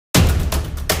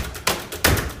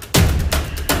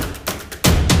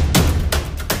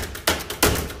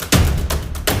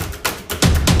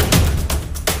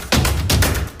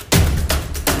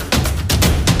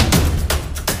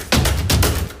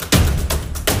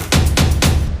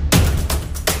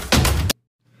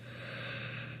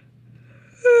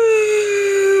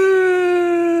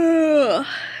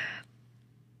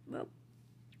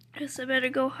guess I better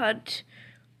go hunt.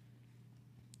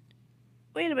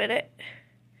 Wait a minute.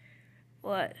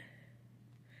 What?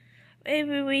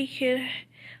 Maybe we could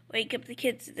wake up the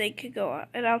kids and they could go out,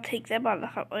 and I'll take them on the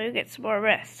hunt while you get some more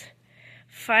rest.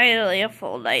 Finally, a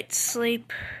full night's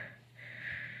sleep.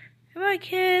 Come on,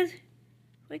 kids.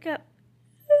 Wake up.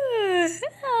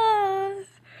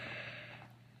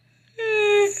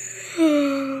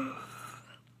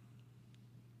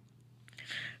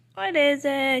 What is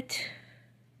it?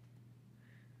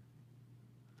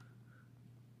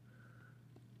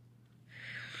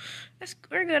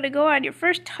 We're gonna go on your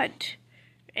first hunt.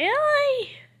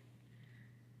 Really?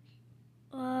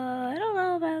 I don't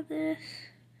know about this.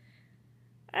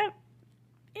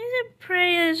 Isn't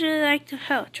preyers really like to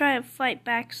try and fight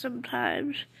back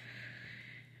sometimes?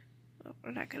 Well,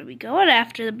 we're not gonna be going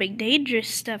after the big dangerous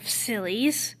stuff,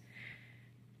 sillies.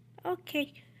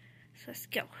 Okay, so let's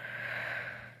go.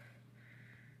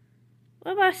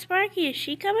 What about Sparky? Is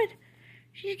she coming?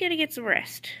 She's gonna get some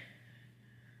rest.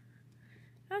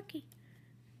 Okay.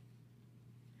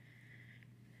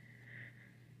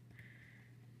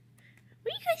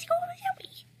 Where you guys going without me?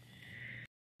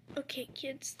 Okay,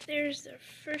 kids, there's the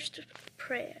first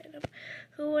prey item.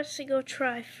 Who wants to go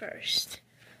try first?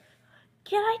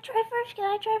 Can I try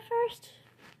first?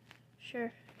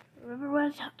 Sure. Remember what I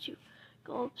taught you.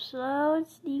 Go up slow and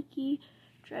sneaky.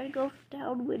 Try to go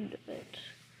downwind of it.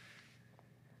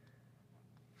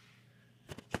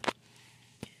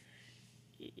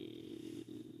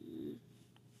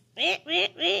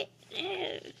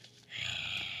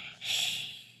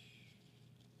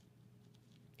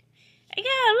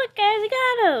 Look guys, I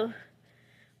got him!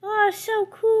 Oh, it's so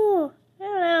cool. I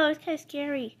don't know, it's kind of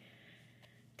scary.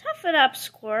 Toughen up,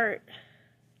 Squirt.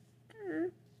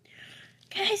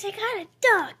 Guys, I got a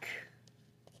duck.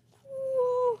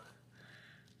 Cool.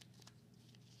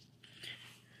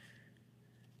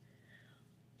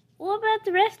 What about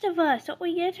the rest of us? Don't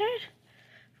we get hurt?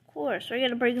 Of course, we're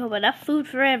gonna bring home enough food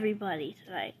for everybody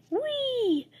tonight.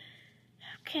 Whee!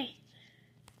 Okay.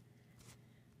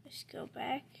 Let's go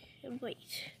back and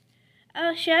wait.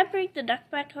 Should I bring the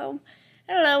duck back home?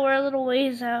 I don't know, we're a little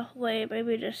ways away.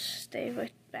 Maybe just stay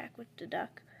back with the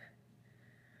duck.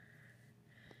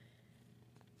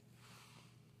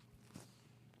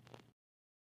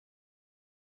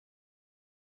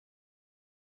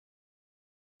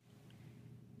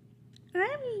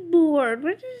 I'm bored.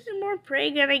 When is the more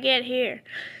prey gonna get here?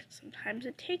 Sometimes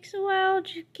it takes a while.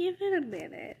 Just give it a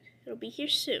minute. It'll be here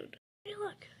soon. Hey,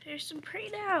 look, there's some prey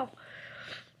now.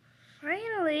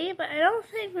 Finally, but I don't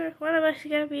think one of us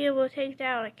is gonna be able to take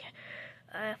down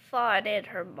a fawn and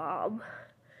her mom.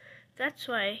 That's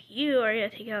why you are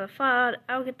gonna take out the fawn.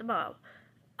 I'll get the mom.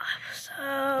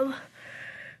 Awesome.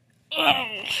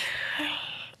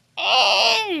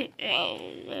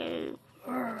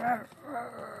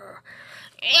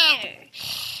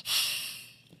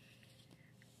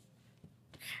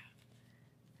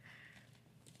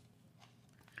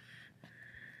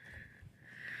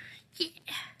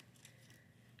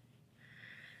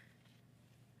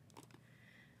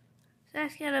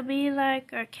 That's gonna be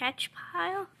like our catch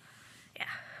pile? Yeah.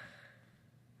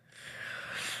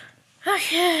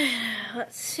 Okay,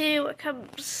 let's see what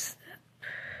comes.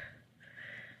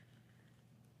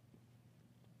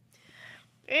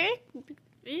 Can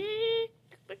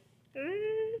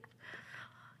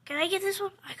I get this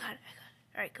one? I got it.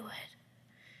 Alright, go ahead.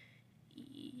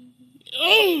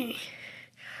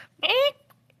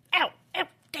 Ow,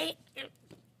 dang it.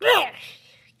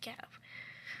 Get up.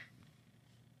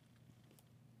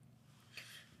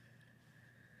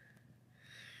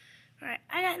 Alright,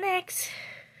 I got next.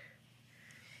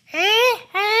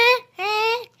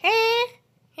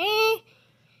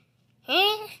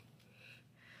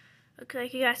 Looks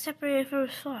like he got separated from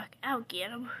his flock. I'll get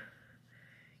him.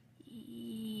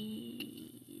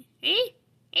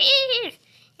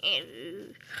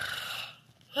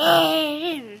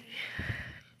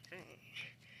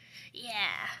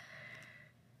 Yeah.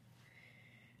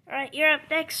 Alright, you're up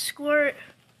next, Squirt.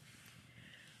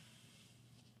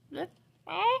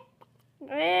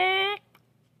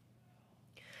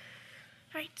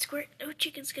 Alright, Squirt, no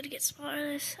chicken's gonna get smaller than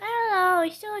this. I don't know,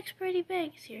 he still looks pretty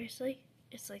big. Seriously,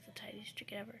 it's like the tiniest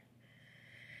chicken ever.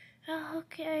 Oh,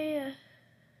 okay.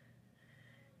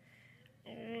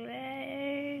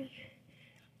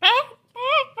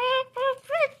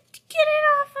 Get it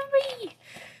off of me!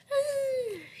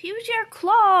 Use your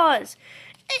claws!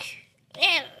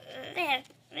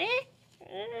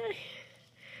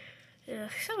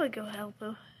 Someone go help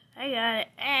him. I got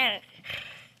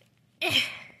it.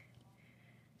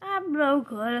 I'm no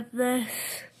good at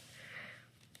this.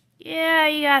 Yeah,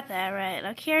 you got that right.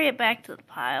 I'll carry it back to the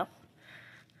pile.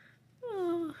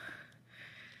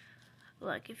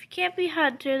 Look, if you can't be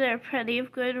Hunter, there are plenty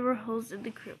of good roles in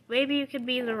the group. Maybe you can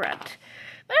be the Runt.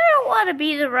 But I don't want to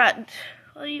be the Runt.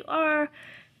 Well, you are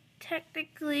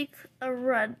technically a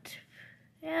Runt.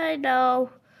 Yeah, I know.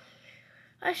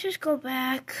 Let's just go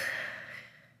back.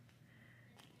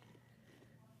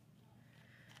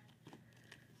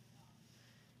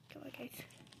 Come on, guys.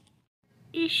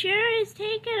 You sure it's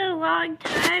taken a long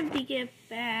time to get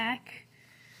back.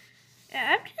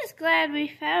 I'm just glad we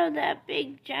found that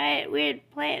big, giant, weird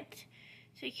plant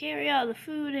to carry all the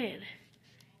food in.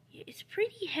 It's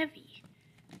pretty heavy.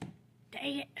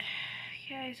 Dang it.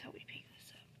 Guys, help me pick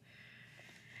this up.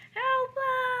 Help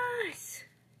us!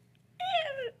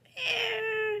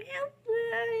 Help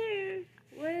us!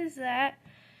 What is that?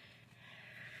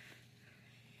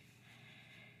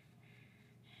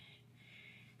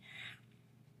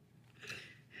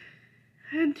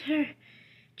 Hunter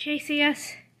chasing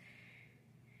us.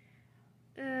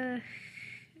 I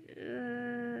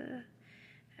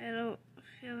don't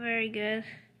feel very good.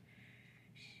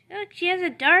 Look, she has a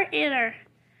dart in her.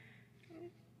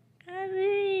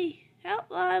 Mommy, help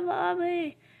my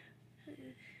mommy.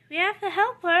 We have to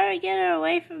help her and get her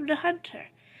away from the hunter.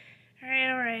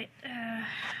 Alright.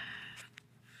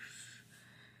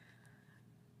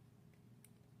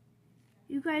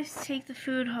 You guys take the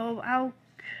food home. I'll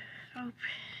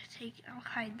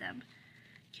hide them.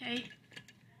 Okay?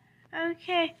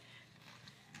 Okay.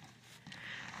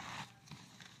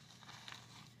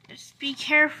 Just be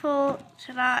careful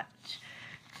to not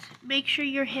make sure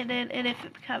you're hidden, and if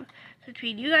it becomes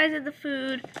between you guys and the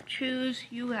food, choose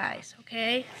you guys,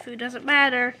 okay? Food doesn't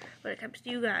matter when it comes to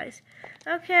you guys.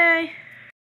 Okay.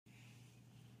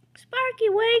 Sparky,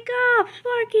 wake up!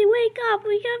 Sparky, wake up!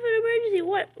 We have an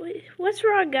emergency. What's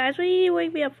wrong, guys? What do you need to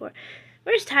wake me up for?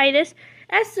 Where's Titus?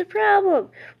 That's the problem.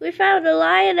 We found a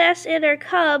lioness and her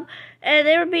cub, and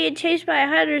they were being chased by a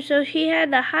hunter, so he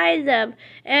had to hide them.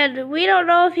 And we don't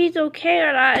know if he's okay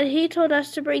or not, and he told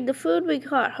us to bring the food we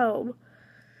caught home.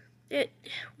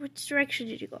 Which direction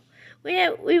did you go?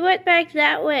 We went back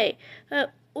that way. What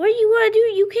are you going to do?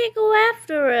 You can't go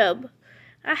after him.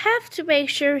 I have to make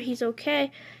sure he's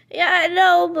okay. Yeah, I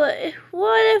know, but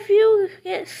what if you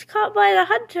get caught by the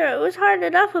hunter? It was hard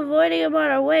enough avoiding him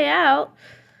on our way out.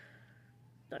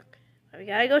 Look, we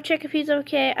gotta go check if he's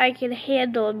okay. I can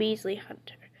handle a measly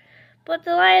hunter. But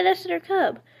the lioness and her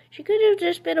cub, she could have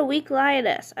just been a weak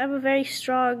lioness. I'm a very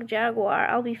strong jaguar.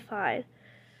 I'll be fine.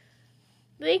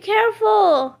 Be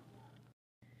careful!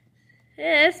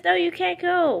 Yes, no, you can't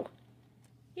go.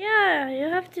 Yeah, you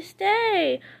have to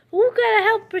stay. Who's gonna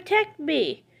help protect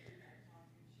me?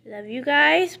 Love you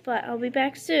guys, but I'll be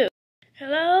back soon.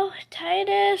 Hello,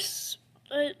 Titus?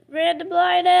 Random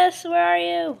lioness, where are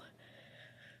you?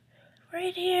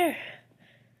 Right here.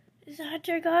 Is the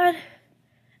hunter gone?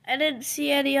 I didn't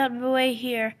see any on the way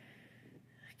here.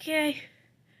 Okay.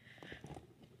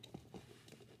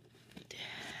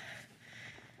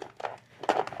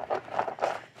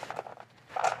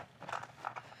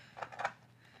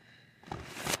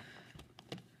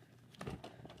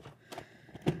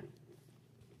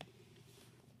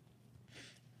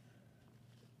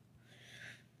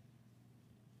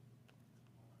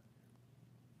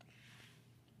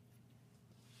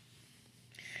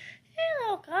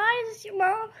 Hello guys, it's your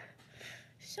mom.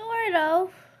 Sort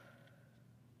of.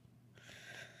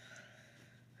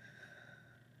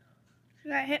 She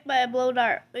got hit by a blow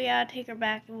dart. We gotta take her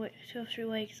back until she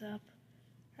wakes up.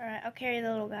 Alright, I'll carry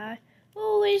the little guy.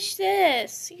 Who is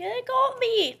this? You gotta go with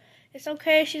me. It's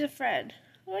okay, she's a friend.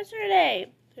 What's her name?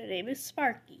 Her name is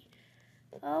Sparky.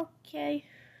 Okay.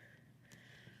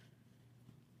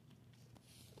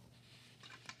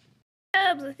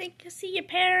 I think I see your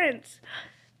parents.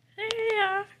 There they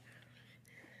are.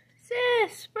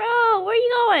 Sis, bro, where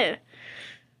you going?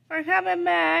 We're coming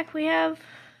back. We have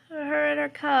her and her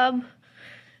cub.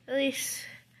 At least,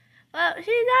 well, she's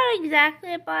not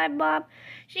exactly my mom.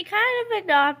 She kind of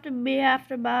adopted me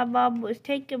after my mom was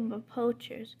taken by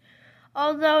poachers.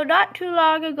 Although not too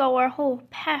long ago, our whole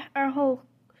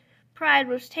pride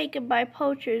was taken by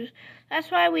poachers.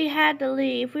 That's why we had to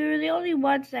leave. We were the only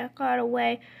ones that got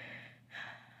away.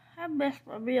 I miss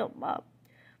my real mom.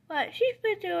 But she's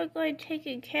been doing good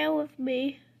taking care of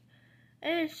me.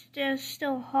 And it's just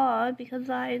still hard because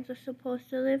lions are supposed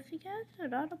to live together,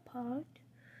 not apart.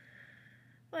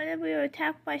 But then we were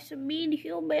attacked by some mean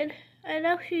human, and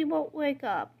now she won't wake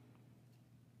up.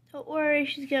 Don't worry,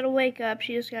 she's gonna wake up.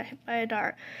 She just got hit by a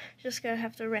dart. She's just gonna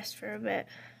have to rest for a bit.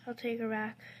 I'll take her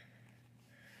back.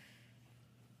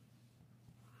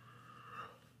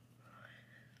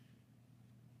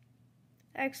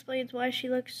 That explains why she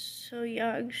looks so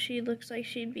young. She looks like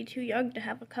she'd be too young to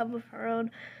have a cub of her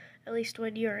own. at least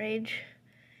when your age.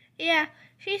 Yeah,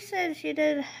 she said she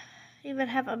didn't even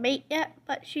have a mate yet,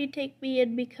 but she'd take me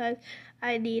in because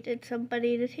I needed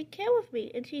somebody to take care of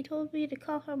me. And she told me to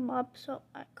call her mom, so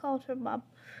I called her mom.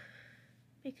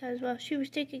 Because, well, she was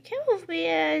taking care of me,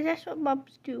 and that's what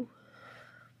moms do.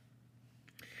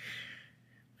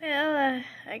 Well,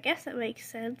 I guess that makes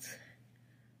sense.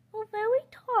 Oh, very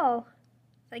tall.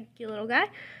 Thank you, little guy.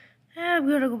 I'm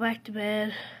gonna go back to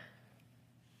bed.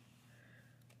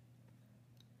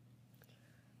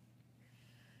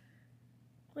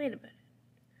 Wait a minute.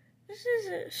 This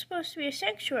isn't supposed to be a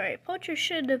sanctuary. Poachers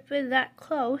shouldn't have been that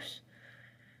close.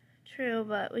 True,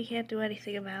 but we can't do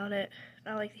anything about it.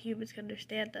 Not like the humans can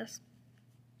understand us.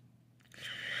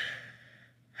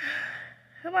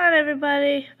 Come on,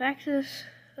 everybody. Back to this.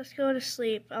 Let's go to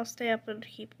sleep. I'll stay up and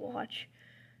keep watch.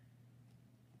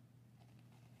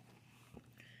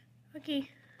 Okay.